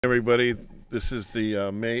Everybody, this is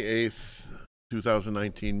the May 8th,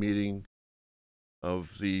 2019 meeting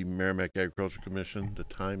of the Merrimack Agricultural Commission. The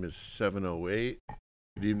time is 7:08.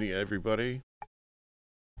 Good evening, everybody.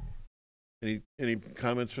 Any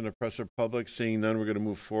comments from the press or public? Seeing none, we're going to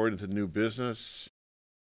move forward into new business.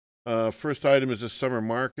 First item is the summer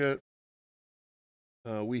market.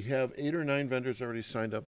 We have 8 or 9 vendors already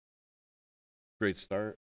signed up. Great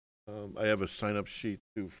start. I have a sign-up sheet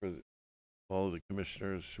too for all of the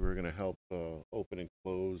commissioners who are going to help open and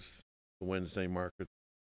close the Wednesday market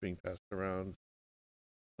being passed around.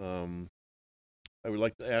 I would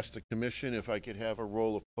like to ask the commission if I could have a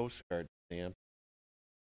roll of postcard stamps,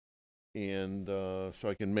 and so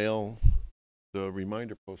I can mail the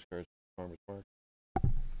reminder postcards to Farmers Market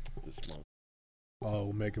this month.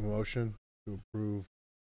 I'll make a motion to approve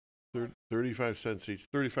 35 cents each,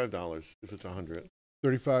 $35 if it's 100.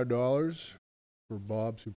 $35 for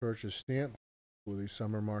Bob's who purchased stamp for the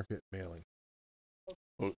summer market mailing.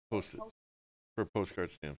 Posted for postcard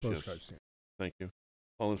stamps. Postcard yes. stamp. Thank you.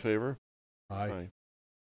 All in favor? Aye.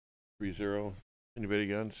 3-0. Anybody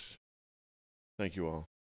against? Thank you all.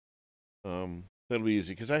 That'll be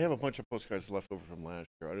easy because I have a bunch of postcards left over from last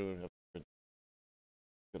year. I don't even have to print.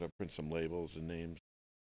 Gotta print some labels and names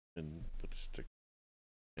and put the stick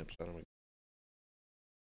stamps on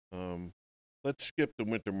them. Let's skip the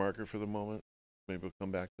winter market for the moment. Maybe we'll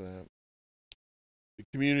come back to that. The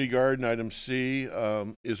community garden, item C,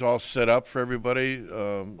 is all set up for everybody.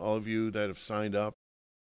 All of you that have signed up,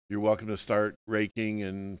 you're welcome to start raking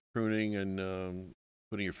and pruning and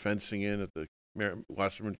putting your fencing in at the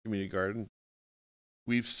Wasserman Community Garden.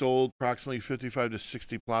 We've sold approximately 55 to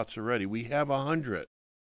 60 plots already. We have 100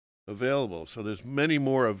 available, so there's many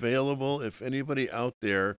more available. If anybody out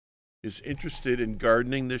there is interested in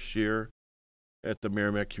gardening this year at the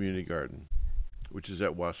Merrimack Community Garden, which is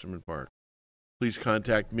at Wasserman Park, please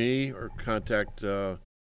contact me or contact through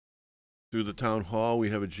the town hall. We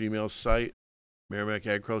have a Gmail site, Merrimack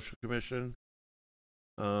Agricultural Commission,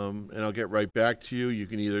 and I'll get right back to you. You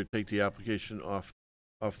can either take the application off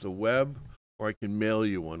the web, or I can mail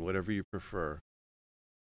you one, whatever you prefer.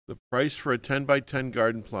 The price for a 10 by 10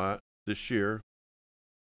 garden plot this year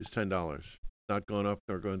is $10. Not going up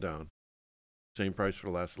nor going down. Same price for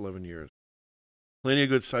the last 11 years. Plenty of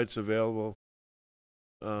good sites available.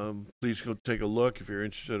 Please go take a look if you're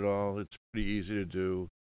interested at all. It's pretty easy to do,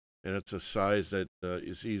 and it's a size that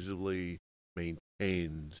is easily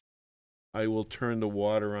maintained. I will turn the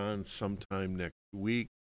water on sometime next week,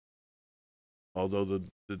 although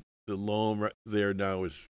the loam right there now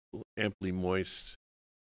is amply moist.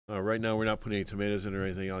 Right now we're not putting any tomatoes in or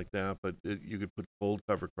anything like that, but you could put cold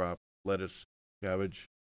cover crop, lettuce, cabbage,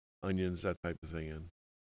 onions, that type of thing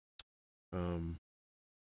in.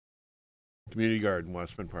 Community garden,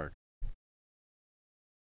 Wasserman Park.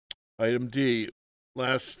 Item D,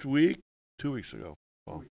 last week, 2 weeks ago,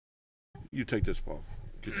 Paul. You take this, Paul.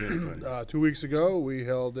 2 weeks ago, we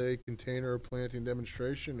held a container planting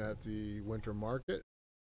demonstration at the winter market.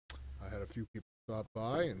 I had a few people stop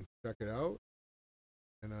by and check it out,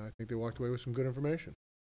 and I think they walked away with some good information.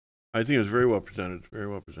 I think it was very well presented, very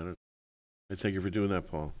well presented. I thank you for doing that,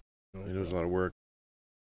 Paul. No I know it was a lot of work.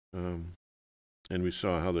 And we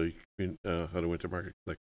saw how the winter market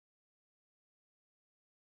clicked.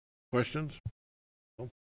 Questions? No?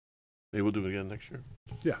 Maybe we'll do it again next year.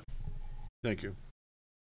 Yeah. Thank you.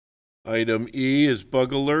 Item E is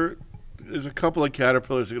bug alert. There's a couple of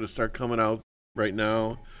caterpillars that are going to start coming out right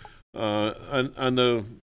now. On the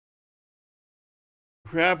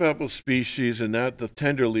crabapple species and not the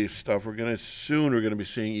tender leaf stuff, we're going to be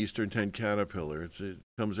seeing Eastern 10 caterpillar. It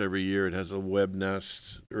comes every year. It has a web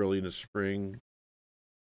nest early in the spring.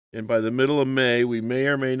 And by the middle of May, we may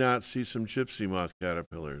or may not see some gypsy moth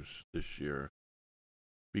caterpillars this year.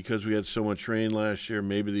 Because we had so much rain last year,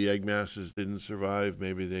 maybe the egg masses didn't survive,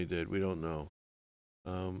 maybe they did, we don't know.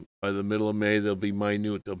 By the middle of May, they'll be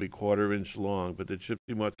minute, they'll be 1/4 inch long, but the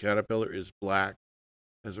gypsy moth caterpillar is black,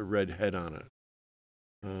 has a red head on it.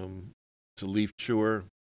 It's a leaf chewer,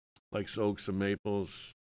 likes oaks and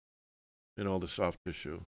maples, and all the soft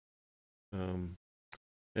tissue.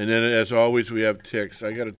 And then, as always, we have ticks.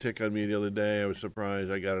 I got a tick on me the other day. I was surprised.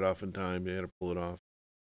 I got it off in time. They had to pull it off.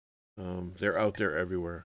 They're out there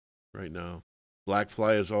everywhere right now. Black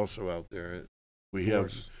fly is also out there. We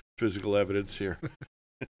have physical evidence here.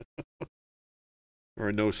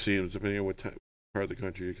 Or no seams, depending on what part of the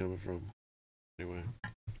country you're coming from. Anyway.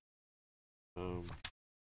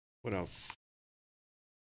 What else?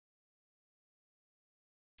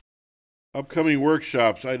 Upcoming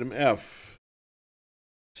workshops, item F.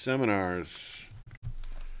 Seminars.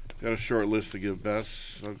 Got a short list to give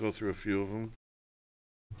Bess. I'll go through a few of them.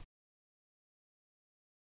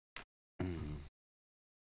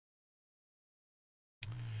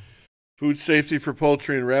 Food safety for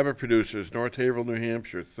poultry and rabbit producers, North Haverhill, New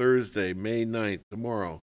Hampshire, Thursday, May 9th,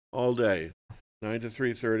 tomorrow, all day, 9 to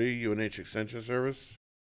 3:30, UNH Extension Service.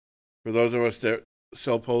 For those of us that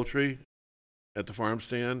sell poultry at the farm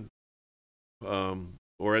stand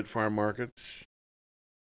or at farm markets,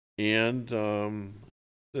 and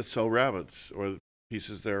that sell rabbits or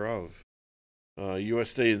pieces thereof.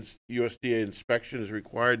 USDA inspection is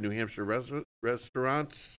required, New Hampshire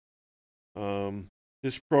restaurants.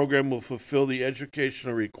 This program will fulfill the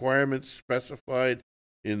educational requirements specified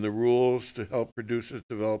in the rules to help producers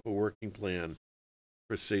develop a working plan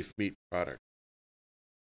for safe meat product.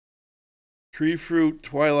 Tree Fruit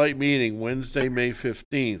Twilight Meeting, Wednesday, May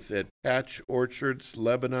 15th at Patch Orchards,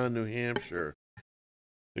 Lebanon, New Hampshire.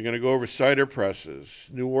 They're going to go over cider presses,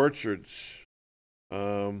 new orchards,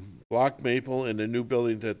 block maple, and the new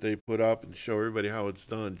building that they put up and show everybody how it's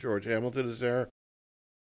done. George Hamilton is there.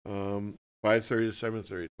 5:30 to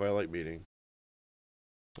 7:30, Twilight Meeting.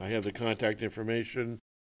 I have the contact information.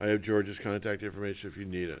 I have George's contact information if you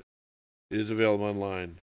need it. It is available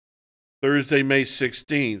online. Thursday, May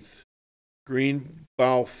 16th,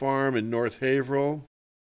 Greenbow Farm in North Haverhill.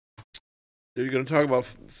 They're going to talk about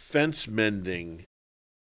fence mending,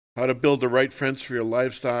 how to build the right fence for your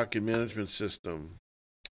livestock and management system.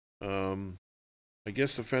 I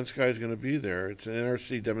guess the fence guy is going to be there. It's an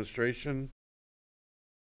NRC demonstration.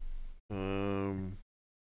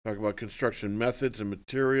 Talk about construction methods and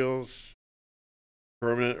materials,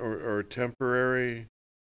 permanent or temporary,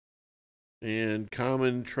 and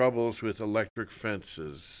common troubles with electric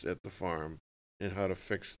fences at the farm and how to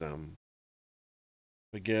fix them.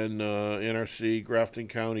 Again, NRC, Grafton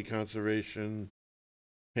County Conservation,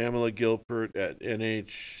 Pamela Gilbert at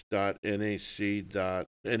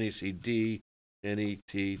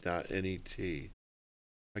nh.nacd.net.net.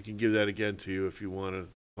 I can give that again to you if you want to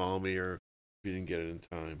call me or if you didn't get it in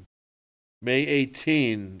time. May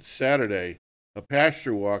 18, Saturday, a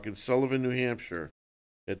pasture walk in Sullivan, New Hampshire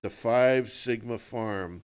at the 5 Sigma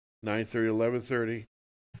Farm, 9:30, 11:30.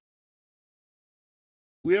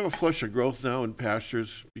 We have a flush of growth now in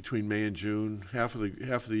pastures between May and June. Half of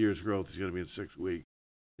the year's growth is going to be in 6 weeks.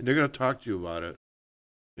 And they're going to talk to you about it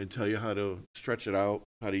and tell you how to stretch it out,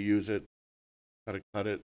 how to use it, how to cut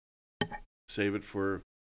it, save it for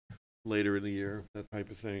later in the year, that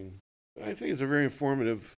type of thing. I think it's a very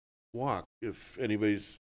informative walk if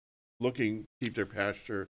anybody's looking to keep their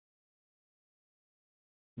pasture,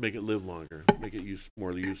 make it live longer, make it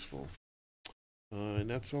more useful. And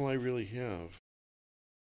that's all I really have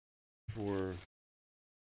for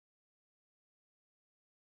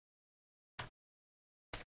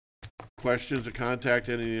questions or contact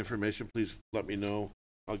any information. Please let me know.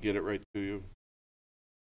 I'll get it right to you.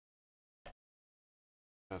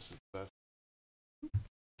 Pass it back.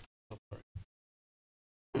 Oh, sorry.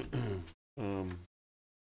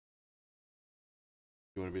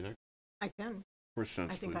 You want to be next? I can. First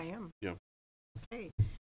sense, I think please. I am. Yeah. Okay.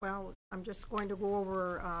 Well, I'm just going to go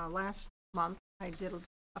over, last month, I did a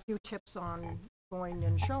few tips on going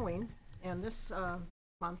and showing, and this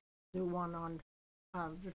month, do one on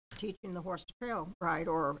teaching the horse to trail ride,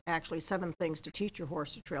 or actually 7 things to teach your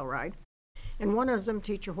horse to trail ride. And one of them,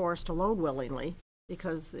 teach your horse to load willingly,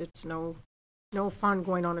 because it's no fun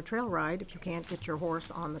going on a trail ride if you can't get your horse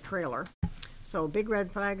on the trailer. So big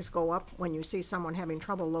red flags go up when you see someone having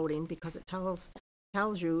trouble loading, because it tells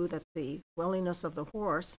you that the willingness of the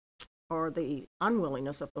horse or the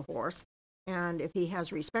unwillingness of the horse, and if he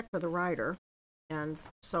has respect for the rider, and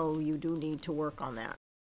so you do need to work on that.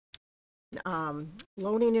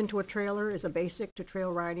 Loading into a trailer is a basic to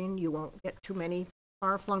trail riding. You won't get too many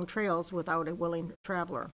far-flung trails without a willing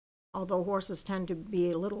traveler. Although horses tend to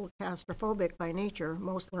be a little claustrophobic by nature,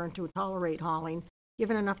 most learn to tolerate hauling,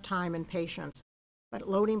 given enough time and patience. But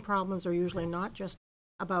loading problems are usually not just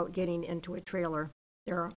about getting into a trailer.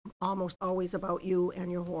 They're almost always about you and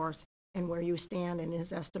your horse and where you stand in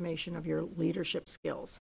his estimation of your leadership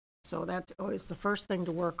skills. So that's always the first thing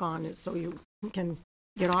to work on, is so you can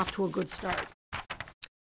get off to a good start.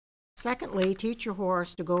 Secondly, teach your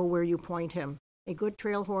horse to go where you point him. A good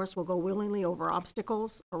trail horse will go willingly over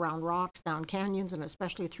obstacles, around rocks, down canyons, and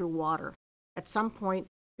especially through water. At some point,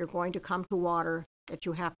 you're going to come to water that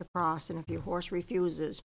you have to cross, and if your horse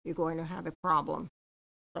refuses, you're going to have a problem.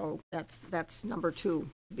 So that's number 2.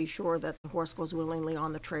 Be sure that the horse goes willingly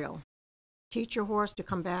on the trail. Teach your horse to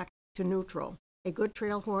come back to neutral. A good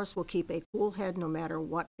trail horse will keep a cool head no matter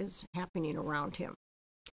what is happening around him.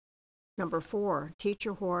 Number 4, teach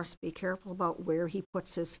your horse, be careful about where he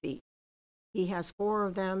puts his feet. He has 4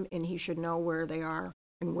 of them, and he should know where they are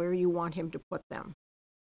and where you want him to put them.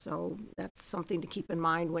 So that's something to keep in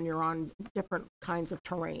mind when you're on different kinds of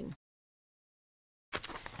terrain.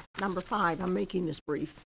 Number 5, I'm making this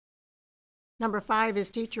brief. Number 5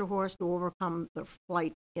 is teach your horse to overcome the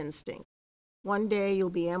flight instinct. One day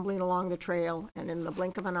you'll be ambling along the trail, and in the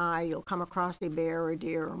blink of an eye, you'll come across a bear or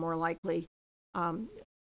deer, or more likely,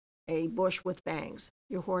 a bush with fangs.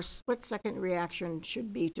 Your horse's split-second reaction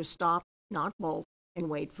should be to stop, not bolt,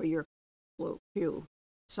 and wait for your cue.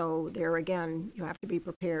 So there again, you have to be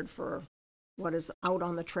prepared for what is out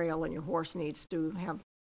on the trail, and your horse needs to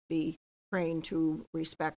be trained to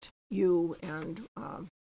respect you and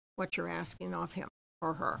what you're asking of him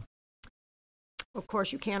or her. Of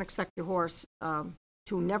course, you can't expect your horse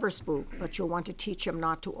to never spook, but you'll want to teach him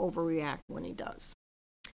not to overreact when he does.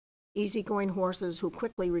 Easygoing horses who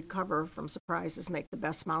quickly recover from surprises make the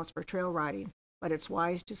best mounts for trail riding, but it's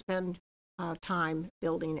wise to spend time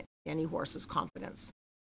building any horse's confidence.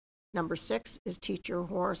 Number 6 is teach your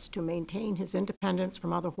horse to maintain his independence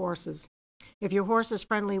from other horses. If your horse is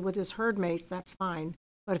friendly with his herd mates, that's fine,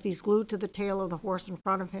 but if he's glued to the tail of the horse in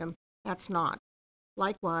front of him, that's not.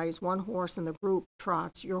 Likewise, one horse in the group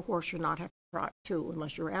trots, your horse should not have to trot too,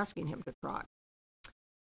 unless you're asking him to trot.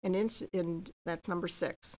 And that's number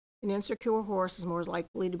 6. An insecure horse is more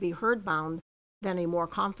likely to be herd-bound than a more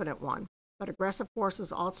confident one, but aggressive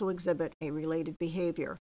horses also exhibit a related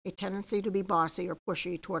behavior, a tendency to be bossy or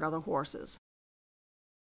pushy toward other horses.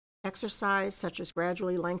 Exercise, such as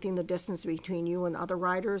gradually lengthening the distance between you and other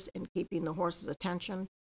riders and keeping the horse's attention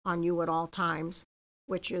on you at all times,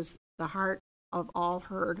 which is the heart of all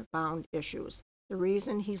herd-bound issues. The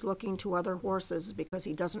reason he's looking to other horses is because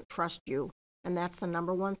he doesn't trust you, and that's the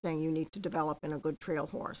number 1 thing you need to develop in a good trail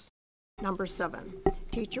horse. Number 7,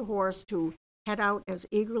 teach your horse to head out as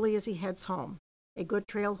eagerly as he heads home. A good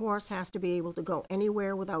trail horse has to be able to go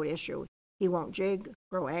anywhere without issue. He won't jig,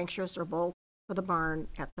 grow anxious, or bolt for the barn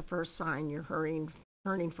at the first sign you're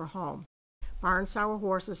turning for home. Barn-sour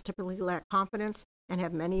horses typically lack confidence and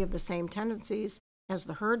have many of the same tendencies as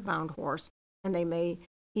the herd-bound horse, and they may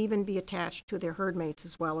even be attached to their herd mates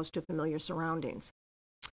as well as to familiar surroundings.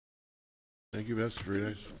 Thank you, Bess. Very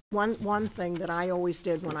nice. One thing that I always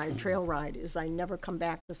did when I trail ride is I never come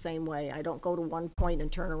back the same way. I don't go to one point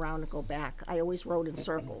and turn around and go back. I always rode in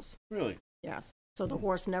circles. Really? Yes. So the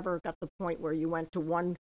horse never got the point where you went to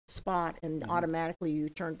one spot and automatically you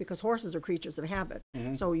turned, because horses are creatures of habit.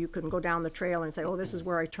 So you can go down the trail and say, oh, this is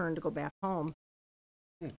where I turned to go back home.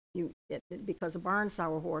 Because a barn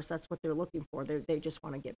sour horse, that's what they're looking for. They just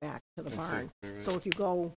want to get back to the barn. So if you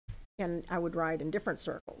go, and I would ride in different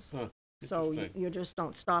circles. So you just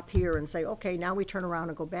don't stop here and say, okay, now we turn around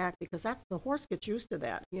and go back, because that's, the horse gets used to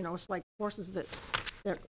that. You know, it's like horses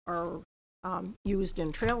that are used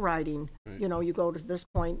in trail riding. Right. You know, you go to this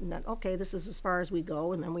point and then, okay, this is as far as we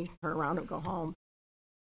go, and then we turn around and go home.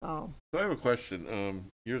 So I have a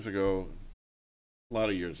question. Years ago, a lot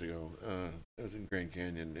of years ago, I was in Grand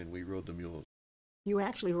Canyon and we rode the mules. You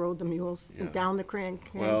actually rode the mules down the Grand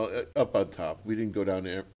Canyon? Well, up on top. We didn't go down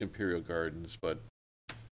to Imperial Gardens, but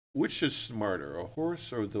which is smarter, a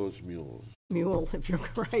horse or those mules? Mule, if you're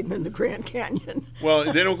riding in the Grand Canyon.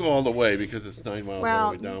 Well, they don't go all the way because it's 9 miles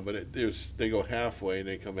all the way down, but they go halfway and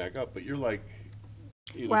they come back up. But you're like,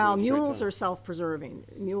 well, mules are self-preserving.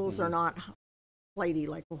 Mules are not flighty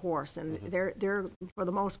like a horse, and they're for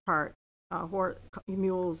the most part,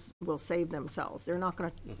 mules will save themselves. They're not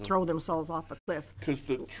going to throw themselves off a cliff. Because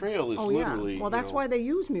the trail is literally. Well, that's why they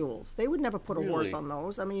use mules. They would never put a horse on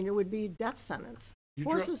those. I mean, it would be death sentence.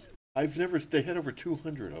 Horses. They had over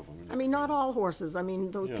 200 of them. I mean, not all horses. I mean,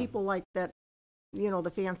 those people like that,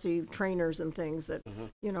 the fancy trainers and things that,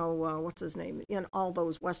 what's his name? And all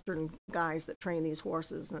those Western guys that train these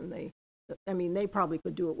horses, and they probably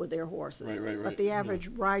could do it with their horses. Right. But the average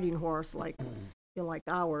riding horse, like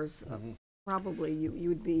ours, probably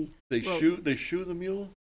you'd be. They shoe the mule?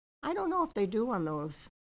 I don't know if they do on those.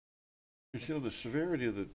 Because the severity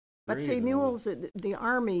of the. But see, mules, the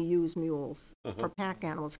Army used mules for pack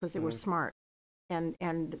animals because they were smart. And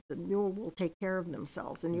the mule will take care of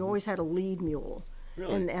themselves. And you always had a lead mule.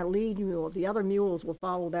 Really? And that lead mule, the other mules will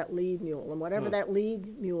follow that lead mule. And whatever that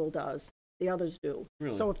lead mule does, the others do.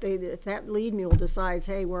 Really? So if that lead mule decides,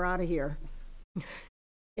 hey, we're out of here,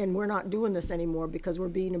 and we're not doing this anymore because we're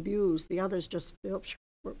being abused, the others just, I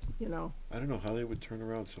don't know how they would turn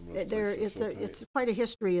around some of those places. It's quite a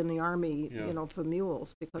history in the Army, for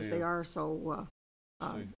mules, because they are so,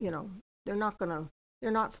 they're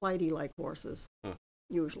not flighty like horses,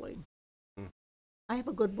 usually. I have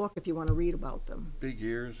a good book if you want to read about them. Big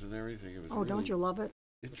ears and everything. It was really don't you love it?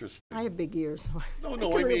 Interesting. I have big ears. So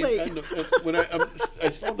I mean, when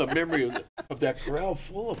I saw the memory of that corral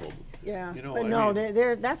full of them. Yeah, but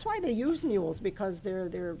they're that's why they use mules, because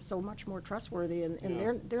they're so much more trustworthy,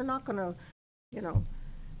 and they're not going to,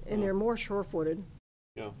 and they're more sure-footed.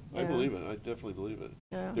 Yeah, I Yeah. believe it. I definitely believe it.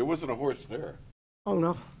 Yeah. There wasn't a horse there. Oh,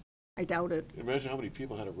 no, I doubt it. Imagine how many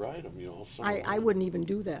people had to ride them, all summer I long. wouldn't even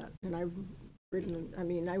do that, and I've ridden, I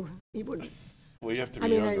mean, he wouldn't, Well, you have to be I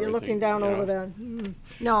mean, younger, you're I looking think. down Yeah. over that.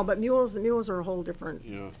 No, but mules are a whole different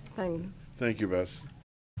Yeah. thing, Thank you, Bess.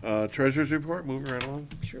 Treasurer's report, moving right along.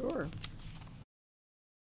 sure.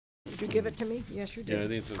 Did you give it to me? Yes, you did. Yeah, I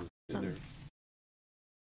think it's in Some- there.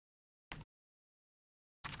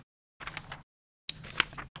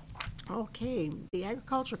 Okay, the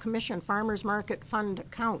Agriculture Commission Farmers Market Fund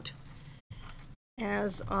account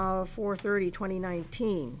as of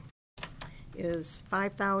 4/30/2019 is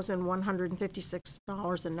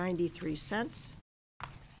 $5,156.93.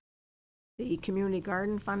 The Community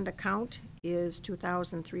Garden Fund account is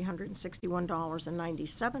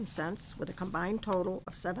 $2,361.97, with a combined total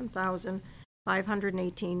of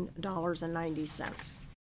 $7,518.90.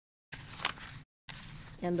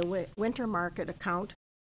 And the winter market account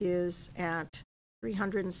is at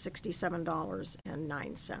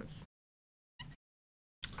 $367.09.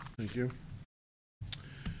 Thank you.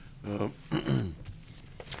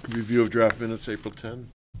 Review of draft minutes, April 10.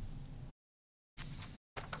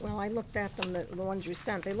 Well, I looked at them, the ones you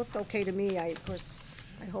sent, they looked okay to me. Of course,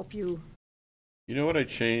 I hope you, You know what I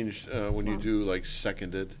changed when you Well- do like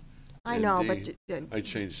seconded? I and know, D? but, I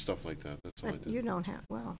changed stuff like that. That's all I but did. you don't have,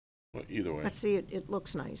 well, Well, either way. let's see, it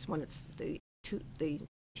looks nice when it's the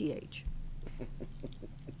TH.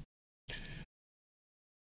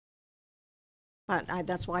 But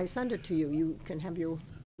that's why I send it to you. You can have your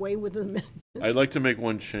way with the minutes. I'd like to make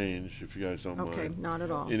one change, if you guys don't Okay, mind. not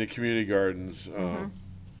at all. In the community gardens, Mhm.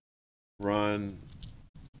 Ron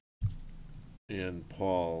and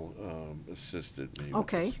Paul assisted me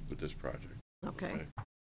Okay. with this project. Okay.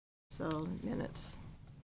 So minutes,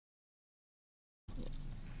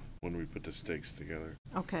 When we put the stakes together.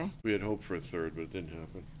 okay, We had hoped for a third, but it didn't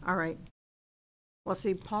happen. all right. Well,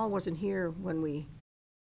 see, Paul wasn't here when we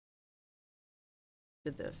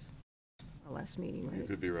did this, our last meeting, You right?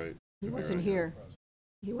 could be right. He could be wasn't right. here.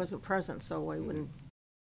 He wasn't present, so I wouldn't,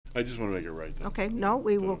 I just want to make it right then. okay, no,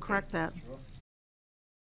 we will Okay. correct that.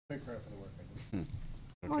 Take credit for the work I did.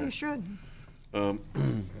 Well, you Okay. should.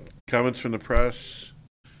 Comments from the press,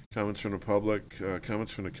 comments from the public,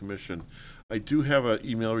 comments from the commission. I do have an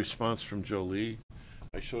email response from Jolie.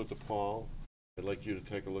 I showed it to Paul. I'd like you to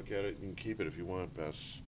take a look at it. You can keep it if you want,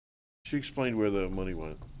 Bess. She explained where the money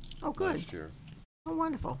went Oh, good. last year. Oh,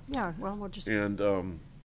 wonderful. Yeah, well, we'll just, And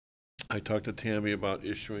I talked to Tammy about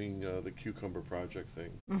issuing the cucumber project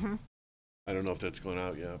thing. mhm. I don't know if that's going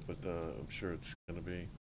out yet, but I'm sure it's going to be.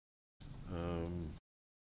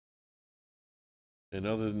 And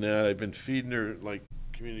other than that, I've been feeding her like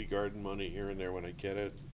community garden money here and there when I get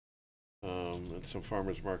it, and some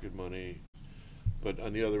farmers market money. But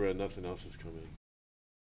on the other end, nothing else is coming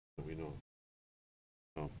that we know.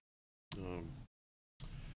 So,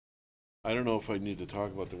 I don't know if I need to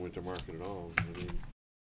talk about the winter market at all. I mean,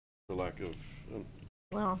 for lack of,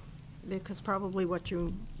 Well, because probably what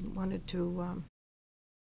you wanted to,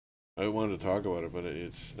 I wanted to talk about it, but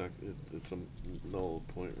it's not. It's a null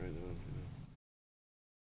point right now.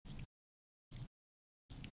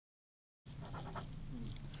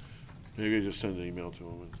 Maybe I just send an email to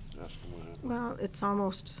him and ask him what happened. well, it's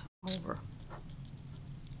almost over.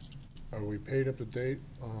 Are we paid up to date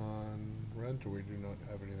on rent, or we do not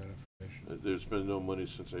have any of that information? There's been no money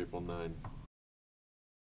since April 9.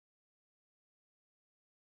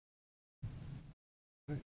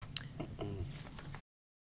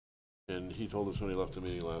 And he told us when he left the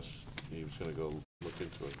meeting last, he was gonna go look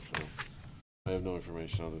into it, so I have no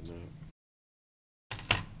information other than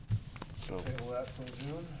that. So, Table that till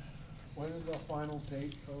June. When is the final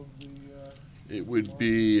date of the, it would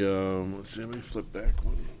be, let's see, let me flip back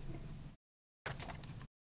one.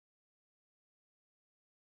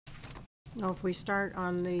 No, if we start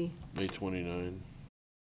on May 29,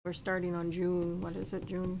 we're starting on June, what is it,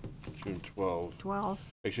 June June 12. 12th?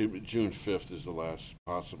 Actually, June 5th is the last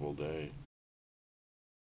possible day.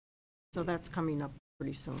 So that's coming up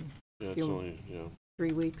pretty soon, Yeah, it's You- only,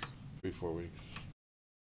 3 weeks. 3-4 weeks.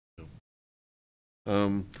 Yeah.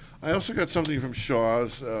 I also got something from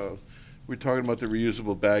Shaw's. We're talking about the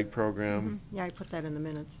reusable bag program. Yeah, I put that in the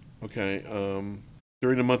minutes. Okay.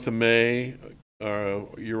 During the month of May,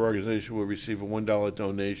 your organization will receive a $1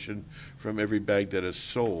 donation from every bag that is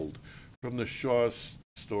sold from the Shaw's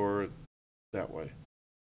store that way,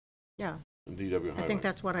 Yeah, in DW Highway. I think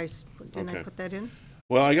that's what didn't I Okay. put that in?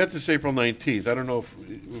 Well, I got this April 19th. I don't know if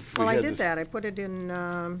we Well, I had did this- that. I put it in,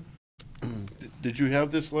 Did you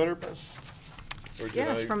have this letter, Bess? Or did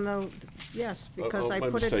yes, I- from the Yes, because I my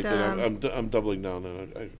put it, mistake then. I'm doubling down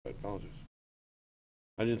then. I apologize.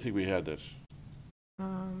 I didn't think we had this,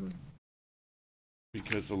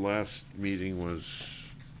 because the last meeting was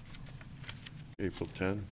April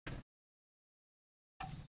 10.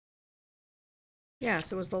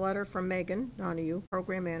 yes, it was the letter from Megan Donahue,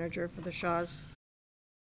 program manager for the Shaw's.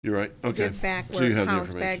 You're right, To okay. give back So where you it have the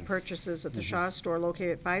counts bag information. purchases at the Shaw store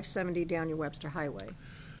located at 570 Daniel Webster Highway.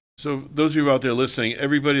 So those of you out there listening,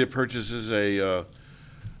 everybody that purchases a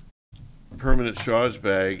permanent Shaw's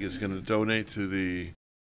bag is going to donate to the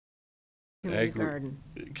Community Agri- garden.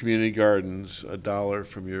 Community Gardens $1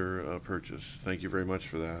 from your purchase. Thank you very much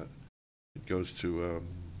for that. It goes to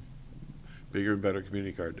bigger and better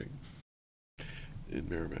community gardening in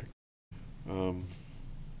Merrimack.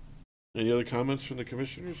 Any other comments from the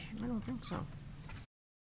commissioners? I don't think so.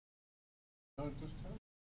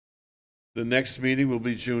 The next meeting will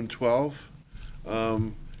be June 12th.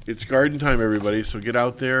 It's garden time, everybody, so get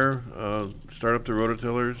out there, start up the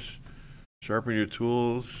rototillers, sharpen your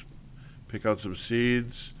tools, pick out some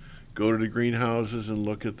seeds, go to the greenhouses and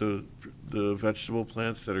look at the vegetable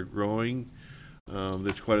plants that are growing.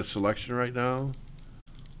 There's quite a selection right now.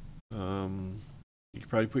 You can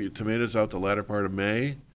probably put your tomatoes out the latter part of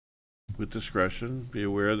May with discretion. Be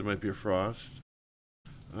aware there might be a frost.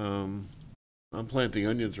 I'm planting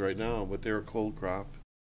onions right now, but they're a cold crop.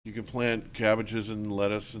 You can plant cabbages and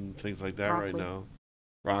lettuce and things like that right Broccoli. now.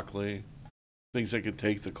 Broccoli, things that can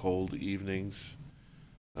take the cold evenings.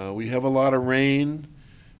 We have a lot of rain.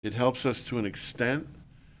 It helps us to an extent,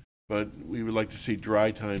 but we would like to see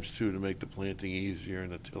dry times too to make the planting easier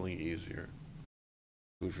and the tilling easier.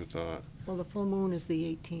 Food for thought. Well, the full moon is the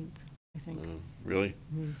 18th, I think. Really?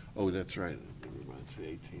 Mhm. Oh, that's right. Never mind, it's the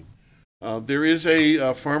 18th. There is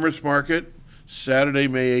a farmer's market Saturday,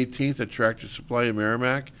 May 18th at Tractor Supply in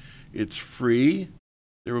Merrimack. It's free.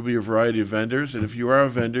 There will be a variety of vendors, and if you are a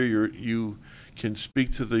vendor, you can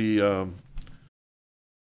speak to the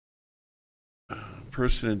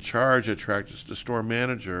person in charge at Tractor, the store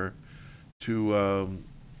manager, to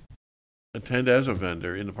attend as a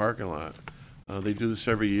vendor in the parking lot. They do this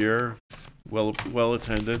every year, well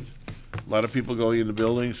attended. A lot of people going in the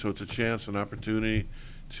building, so it's a chance, an opportunity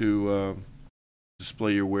to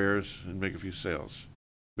display your wares and make a few sales.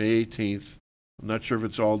 May 18th. I'm not sure if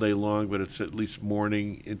it's all day long, but it's at least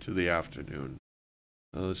morning into the afternoon.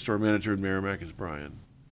 The store manager in Merrimack is Brian.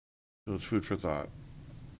 So it's food for thought.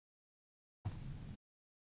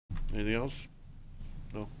 Anything else?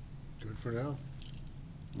 Good for now.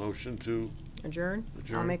 Motion to Adjourn? I'll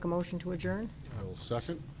adjourn? make a motion to adjourn. I will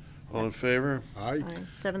second. All in favor? Aye.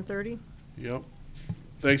 7:30? Yep.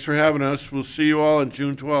 Thanks for having us. We'll see you all on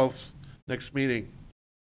June 12th, next meeting.